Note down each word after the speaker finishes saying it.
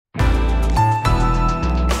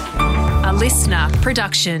listener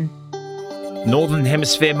production. Northern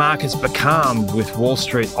Hemisphere markets becalmed with Wall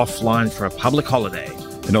Street offline for a public holiday.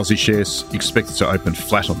 And Aussie shares expected to open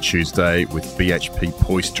flat on Tuesday with BHP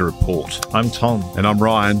poised to report. I'm Tom. And I'm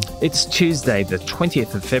Ryan. It's Tuesday, the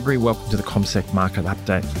 20th of February. Welcome to the CommSec Market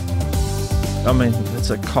Update. I mean, it's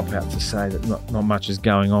a cop-out to say that not much is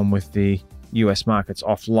going on with the US markets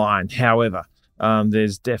offline. However,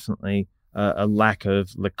 there's definitely a lack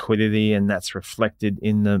of liquidity, and that's reflected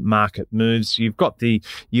in the market moves. You've got the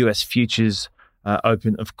US futures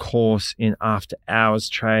open, of course, in after-hours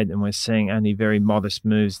trade, and we're seeing only very modest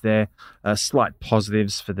moves there. Slight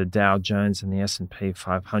positives for the Dow Jones and the S&P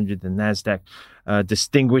 500, the NASDAQ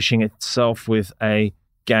distinguishing itself with a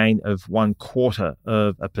gain of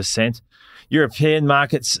 0.25%. European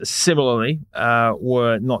markets similarly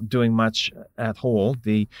were not doing much at all.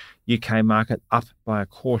 The UK market up by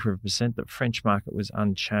 0.25%. The French market was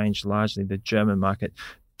unchanged largely. The German market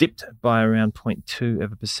dipped by around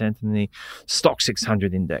 0.2%, and the Stock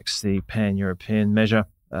 600 index, the pan-European measure,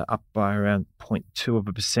 up by around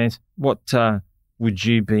 0.2%. What would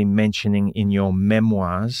you be mentioning in your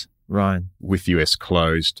memoirs, Ryan? With US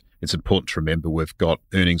closed, it's important to remember we've got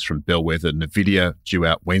earnings from bellwether Nvidia due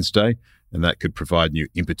out Wednesday, and that could provide new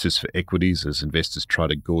impetus for equities as investors try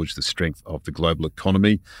to gauge the strength of the global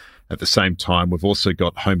economy. At the same time, we've also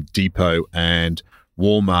got Home Depot and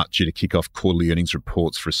Walmart due to kick off quarterly earnings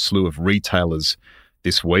reports for a slew of retailers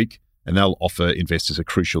this week, and they'll offer investors a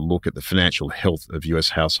crucial look at the financial health of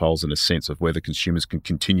US households and a sense of whether consumers can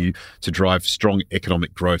continue to drive strong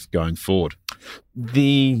economic growth going forward.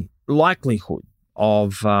 The likelihood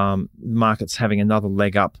of markets having another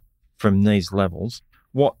leg up from these levels,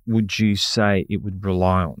 what would you say it would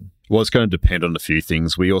rely on? Well, it's going to depend on a few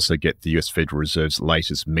things. We also get the US Federal Reserve's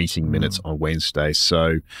latest meeting minutes on Wednesday.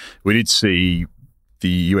 So we did see the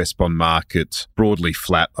US bond market broadly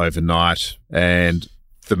flat overnight, and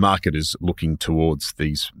the market is looking towards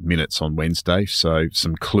these minutes on Wednesday. So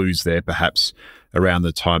some clues there perhaps around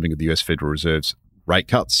the timing of the US Federal Reserve's rate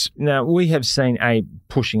cuts. Now, we have seen a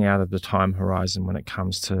pushing out of the time horizon when it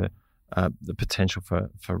comes to the potential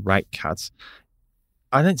for rate cuts.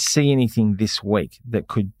 I don't see anything this week that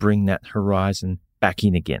could bring that horizon back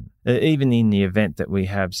in again, even in the event that we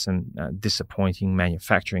have some disappointing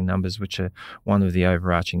manufacturing numbers, which are one of the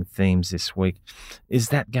overarching themes this week. Is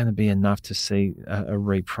that going to be enough to see a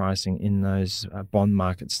repricing in those bond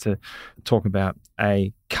markets to talk about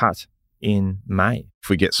a cut in May? If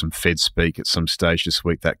we get some Fed speak at some stage this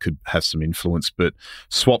week, that could have some influence. But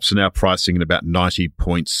swaps are now pricing in about 90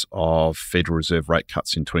 points of Federal Reserve rate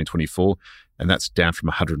cuts in 2024, and that's down from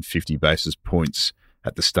 150 basis points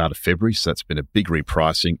at the start of February. So that's been a big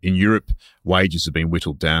repricing. In Europe, wages have been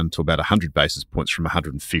whittled down to about 100 basis points from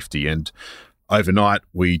 150. And overnight,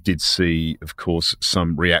 we did see, of course,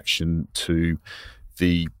 some reaction to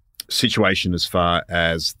the situation as far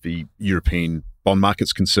as the European bond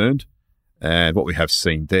market's concerned. And what we have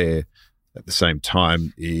seen there at the same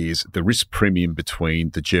time is the risk premium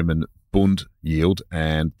between the German Bund yield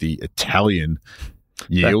and the Italian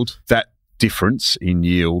yield. That difference in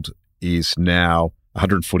yield is now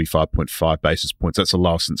 145.5 basis points. That's the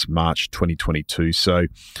lowest since March 2022. So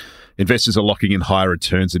investors are locking in higher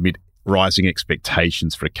returns amid rising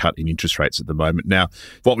expectations for a cut in interest rates at the moment. Now,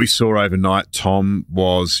 what we saw overnight, Tom,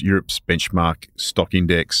 was Europe's benchmark stock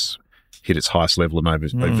index hit its highest level in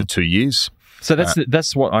over 2 years. So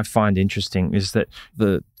that's what I find interesting, is that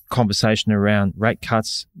the conversation around rate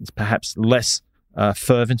cuts is perhaps less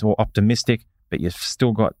fervent or optimistic, but you've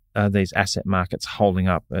still got these asset markets holding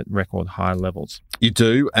up at record high levels. You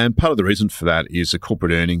do, and part of the reason for that is the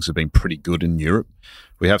corporate earnings have been pretty good in Europe.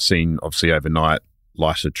 We have seen, obviously, overnight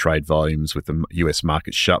lighter trade volumes with the US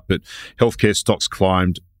market shut, but healthcare stocks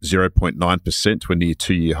climbed 0.9% to a near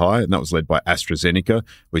two-year high, and that was led by AstraZeneca,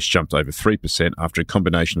 which jumped over 3% after a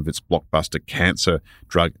combination of its blockbuster cancer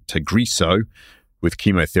drug Tagrisso with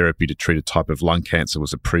chemotherapy to treat a type of lung cancer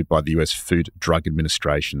was approved by the US Food Drug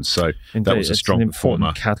Administration. So indeed, that was a strong performer.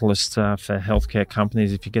 It's an important catalyst for healthcare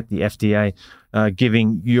companies. If you get the FDA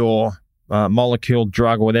giving your molecule,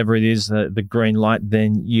 drug, or whatever it is, the green light,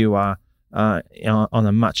 then you are on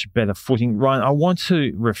a much better footing. Ryan, I want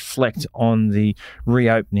to reflect on the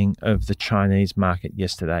reopening of the Chinese market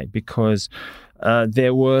yesterday, because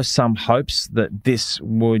there were some hopes that this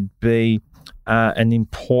would be an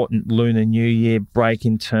important Lunar New Year break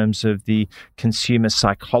in terms of the consumer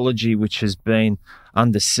psychology, which has been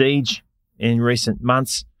under siege in recent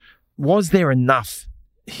months. Was there enough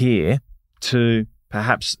here to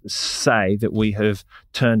perhaps say that we have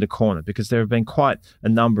turned a corner? Because there have been quite a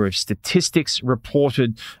number of statistics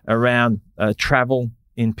reported around travel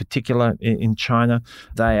in particular in China.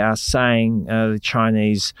 They are saying, the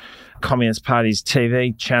Chinese Communist Party's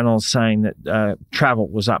TV channel saying that travel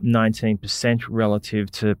was up 19%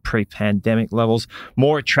 relative to pre-pandemic levels.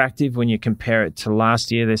 More attractive when you compare it to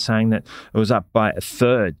last year. They're saying that it was up by a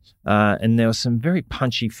third. And there were some very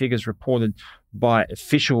punchy figures reported by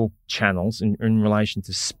official channels in relation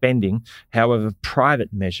to spending. However,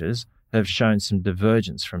 private measures have shown some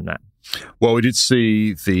divergence from that. Well, we did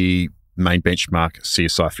see the main benchmark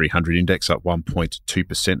CSI 300 index up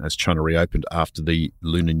 1.2% as China reopened after the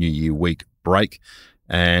Lunar New Year week break.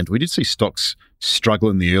 And we did see stocks struggle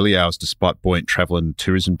in the early hours despite buoyant travel and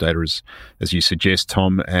tourism data, as you suggest,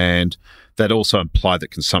 Tom. And that also implied that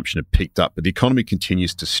consumption had picked up. But the economy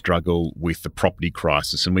continues to struggle with the property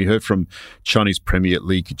crisis. And we heard from Chinese Premier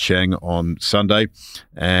Li Keqiang on Sunday,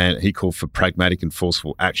 and he called for pragmatic and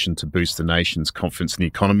forceful action to boost the nation's confidence in the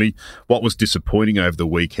economy. What was disappointing over the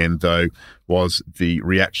weekend, though, was the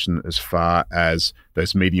reaction as far as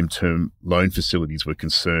those medium-term loan facilities were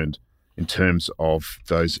concerned. In terms of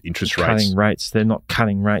those interest rates. Cutting rates. They're not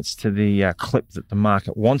cutting rates to the clip that the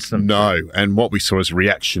market wants them No, and what we saw is a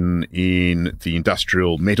reaction in the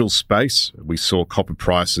industrial metals space. We saw copper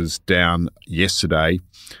prices down yesterday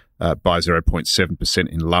by 0.7%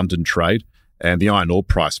 in London trade, and the iron ore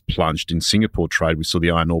price plunged in Singapore trade. We saw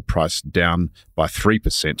the iron ore price down by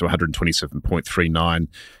 3% to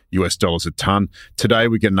 $127.39 a tonne. Today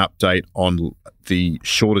we get an update on the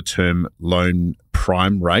shorter-term loan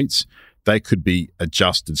prime rates. They could be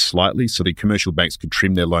adjusted slightly, so the commercial banks could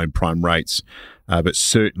trim their loan prime rates, but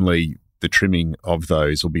certainly the trimming of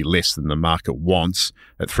those will be less than the market wants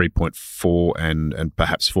at 3.4 and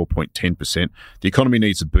perhaps 4.10%. The economy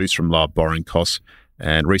needs a boost from lower borrowing costs,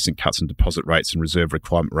 and recent cuts in deposit rates and reserve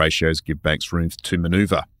requirement ratios give banks room to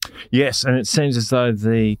manoeuvre. Yes, and it seems as though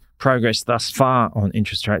the progress thus far on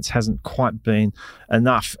interest rates hasn't quite been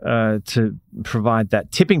enough to provide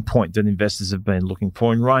that tipping point that investors have been looking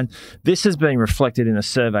for. And Ryan, this has been reflected in a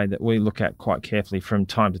survey that we look at quite carefully from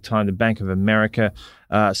time to time, the Bank of America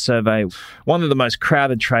survey. One of the most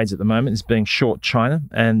crowded trades at the moment is being short China,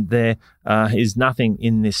 and there is nothing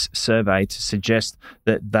in this survey to suggest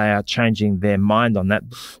that they are changing their mind on that.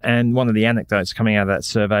 And one of the anecdotes coming out of that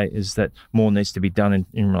survey is that more needs to be done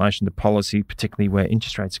in relation to policy, particularly where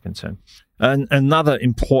interest rates are concerned. And another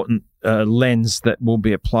important lens that will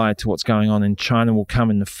be applied to what's going on in China will come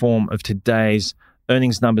in the form of today's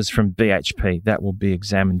earnings numbers from BHP. That will be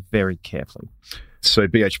examined very carefully. So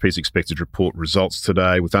BHP is expected to report results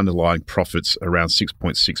today with underlying profits around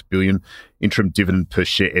 6.6 billion, interim dividend per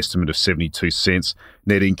share estimate of 72 cents,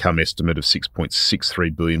 net income estimate of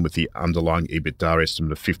 6.63 billion with the underlying EBITDA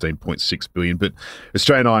estimate of 15.6 billion. But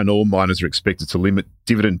Australian iron ore miners are expected to limit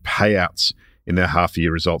dividend payouts in their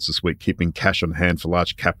half-year results this week, keeping cash on hand for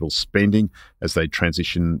large capital spending as they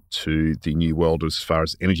transition to the new world as far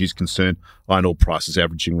as energy is concerned. Iron ore prices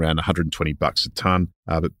averaging around $120 a tonne,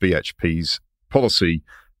 but BHP's policy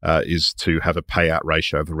is to have a payout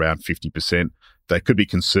ratio of around 50%. They could be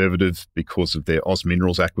conservative because of their Oz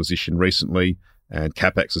Minerals acquisition recently, and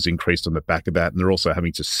CapEx has increased on the back of that. And they're also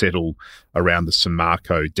having to settle around the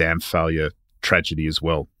Samarco dam failure tragedy as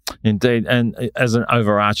well. Indeed. And as an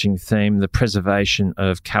overarching theme, the preservation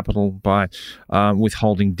of capital by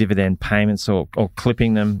withholding dividend payments or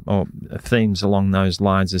clipping them, or themes along those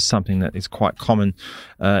lines, is something that is quite common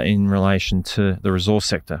in relation to the resource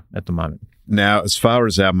sector at the moment. Now, as far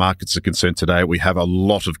as our markets are concerned today, we have a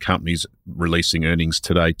lot of companies releasing earnings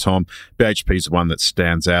today, Tom. BHP is the one that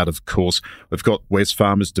stands out, of course. We've got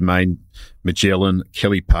Wesfarmers, Domain, Magellan,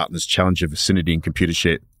 Kelly Partners, Challenger, Vicinity and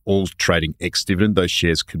Computershare, all trading ex-dividend. Those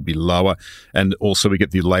shares could be lower. And also we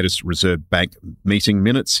get the latest Reserve Bank meeting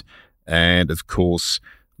minutes. And, of course,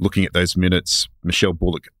 looking at those minutes, Michelle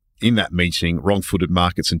Bullock in that meeting, wrong-footed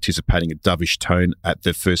markets anticipating a dovish tone at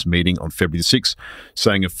their first meeting on February the 6th,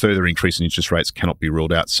 saying a further increase in interest rates cannot be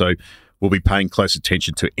ruled out. So we'll be paying close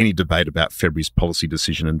attention to any debate about February's policy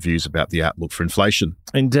decision and views about the outlook for inflation.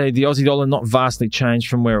 Indeed, the Aussie dollar not vastly changed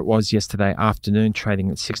from where it was yesterday afternoon,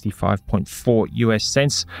 trading at 65.4 US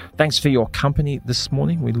cents. Thanks for your company this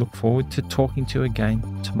morning. We look forward to talking to you again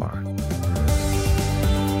tomorrow.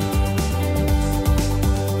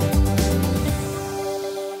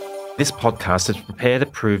 This podcast is prepared,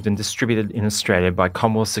 approved and distributed in Australia by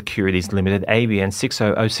Commonwealth Securities Limited, ABN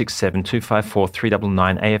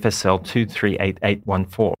 60067254399 AFSL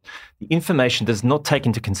 238814. The information does not take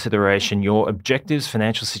into consideration your objectives,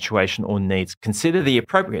 financial situation or needs. Consider the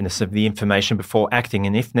appropriateness of the information before acting,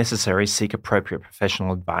 and if necessary, seek appropriate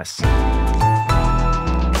professional advice.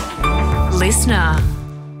 Listener.